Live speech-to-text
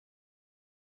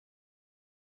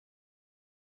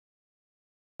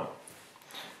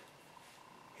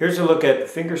Here's a look at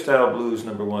fingerstyle blues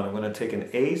number 1. I'm going to take an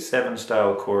A7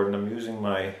 style chord and I'm using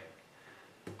my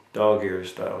dog ear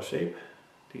style shape.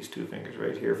 These two fingers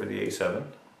right here for the A7,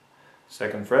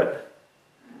 2nd fret.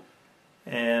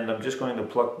 And I'm just going to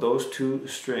pluck those two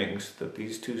strings that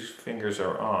these two fingers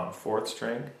are on. 4th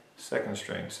string, 2nd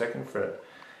string, 2nd fret.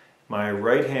 My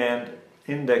right hand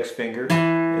index finger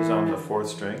is on the 4th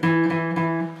string.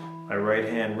 My right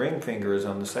hand ring finger is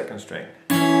on the 2nd string.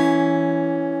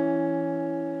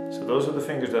 So those are the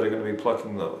fingers that are going to be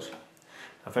plucking those.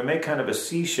 Now if I make kind of a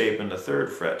C shape in the 3rd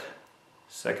fret,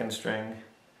 2nd string,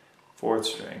 4th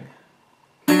string,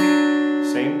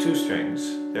 same two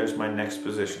strings, there's my next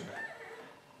position.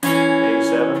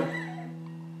 A7,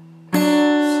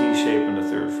 C shape in the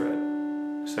 3rd fret,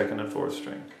 2nd and 4th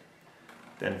string.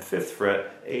 Then 5th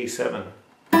fret, A7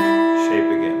 shape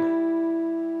again.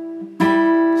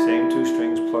 Same two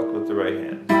strings plucked with the right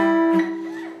hand.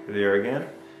 Here they are again.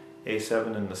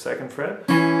 A7 in the 2nd fret,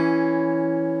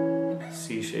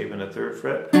 C shape in the 3rd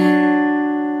fret,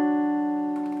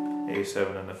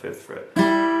 A7 in the 5th fret.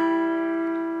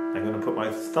 I'm going to put my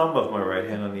thumb of my right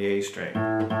hand on the A string.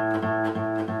 I'm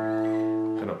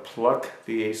going to pluck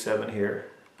the A7 here,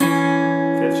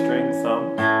 5th string,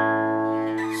 thumb,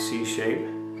 C shape,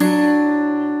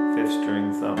 5th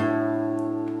string, thumb,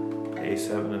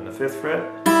 A7 in the 5th fret,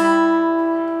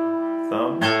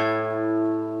 thumb,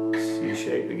 C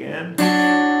shape again,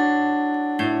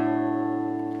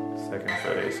 2nd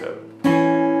fret A7.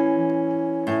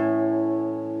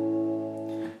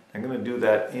 I'm going to do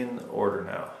that in order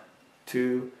now.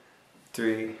 2,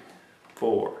 3,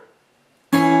 4.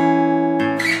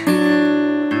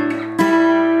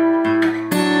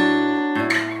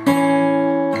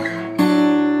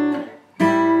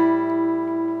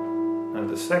 Now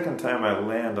the second time I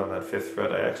land on that 5th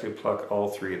fret, I actually pluck all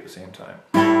 3 at the same time.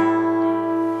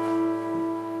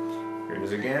 Here it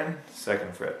is again,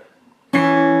 2nd fret.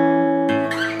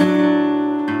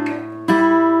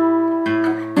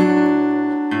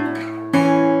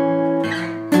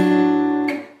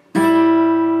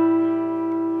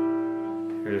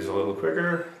 Here it is a little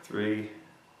quicker, 3,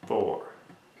 4.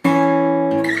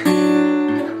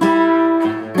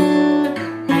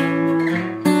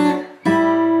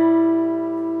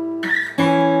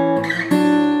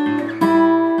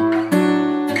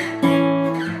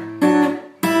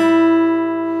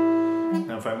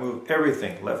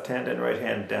 Everything, left hand and right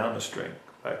hand down a string.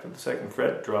 Back to the 2nd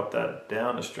fret, drop that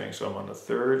down a string. So I'm on the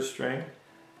 3rd string,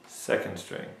 2nd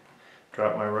string.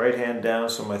 Drop my right hand down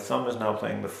so my thumb is now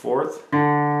playing the 4th.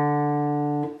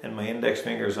 And my index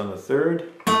finger is on the 3rd.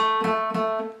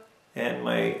 And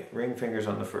my ring finger is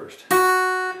on the 1st.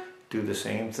 Do the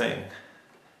same thing.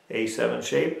 A7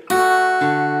 shape,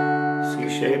 C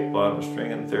shape, bottom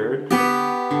string and 3rd.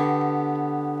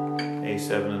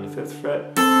 A7 in the 5th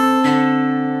fret.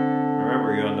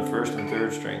 Remember, you're on the 1st and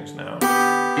 3rd strings now.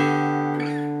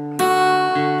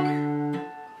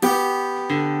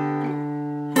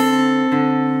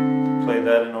 Play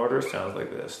that in order, sounds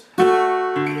like this.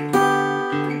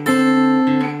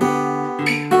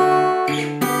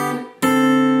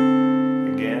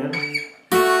 Again.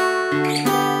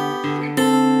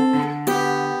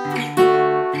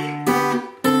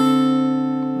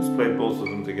 Let's play both of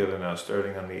them together now,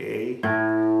 starting on the A,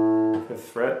 5th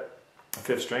fret.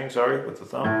 5th string, with the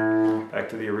thumb. Back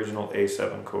to the original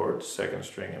A7 chord, 2nd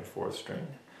string and 4th string.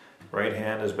 Right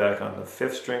hand is back on the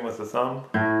 5th string with the thumb,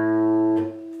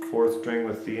 4th string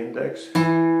with the index,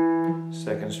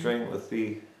 2nd string with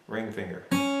the ring finger.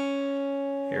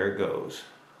 Here it goes.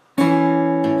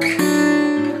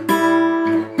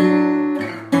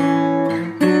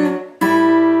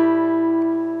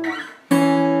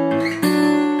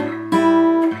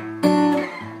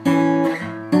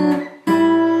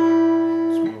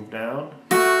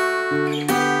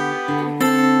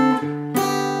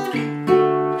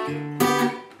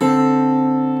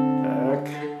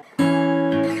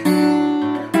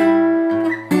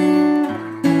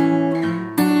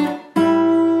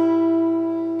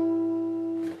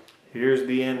 Here's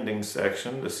the ending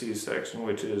section, the C section,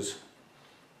 which is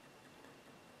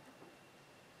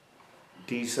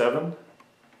D7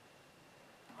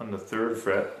 on the 3rd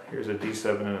fret. Here's a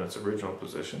D7 in its original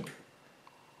position.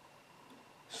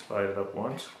 Slide it up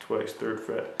once, twice, 3rd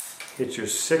fret. Hit your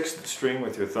 6th string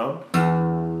with your thumb.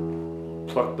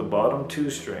 Pluck the bottom 2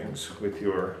 strings with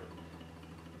your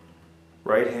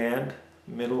right hand,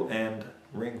 middle, and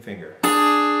ring finger.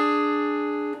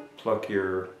 Pluck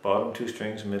your bottom 2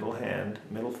 strings, middle hand,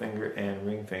 middle finger, and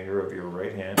ring finger of your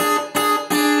right hand.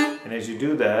 And as you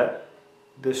do that,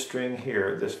 this string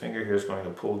here, this finger here is going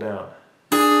to pull down.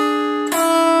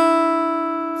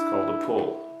 It's called a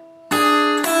pull.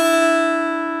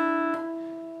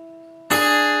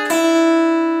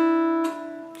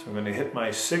 So I'm going to hit my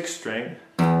 6th string.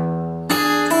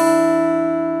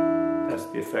 That's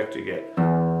the effect you get.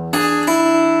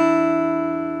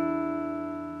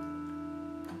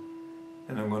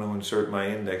 And I'm going to insert my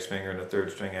index finger in the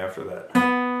 3rd string after that.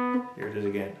 Here it is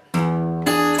again.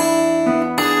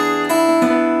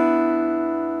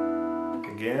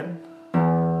 Again.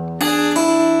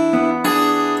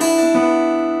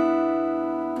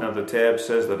 Now the tab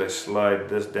says that I slide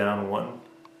this down 1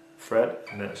 fret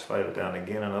and then slide it down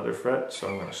again another fret. So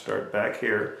I'm going to start back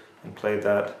here and play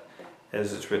that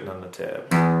as it's written on the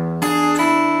tab.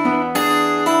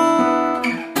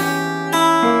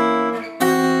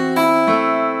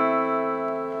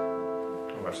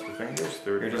 Watch the fingers.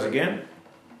 Here it is again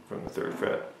from the 3rd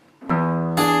fret.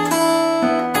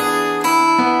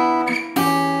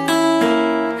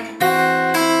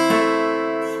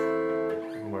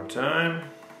 One more time.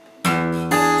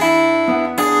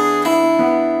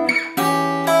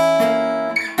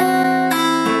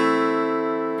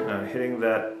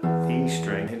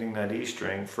 Hitting that E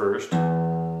string first,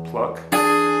 pluck,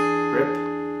 rip,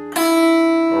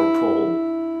 or pull,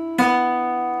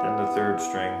 then the 3rd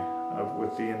string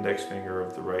with the index finger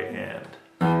of the right hand.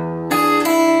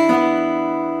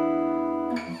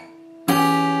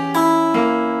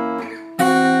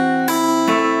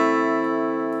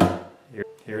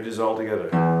 Here it is all together.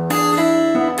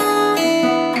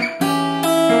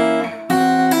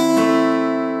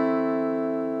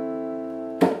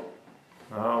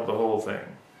 Now the whole thing.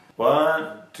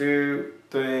 1, 2,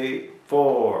 3,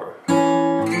 4.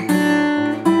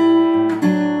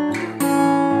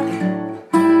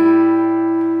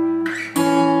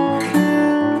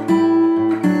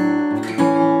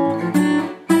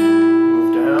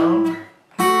 Move down.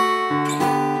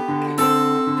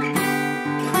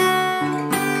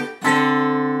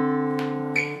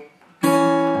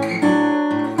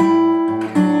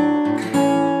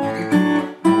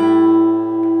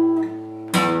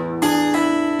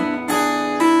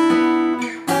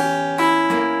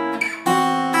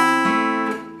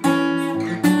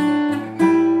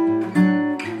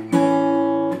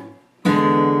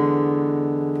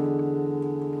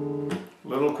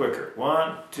 Little quicker.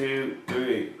 1, 2,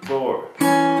 3,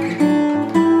 4.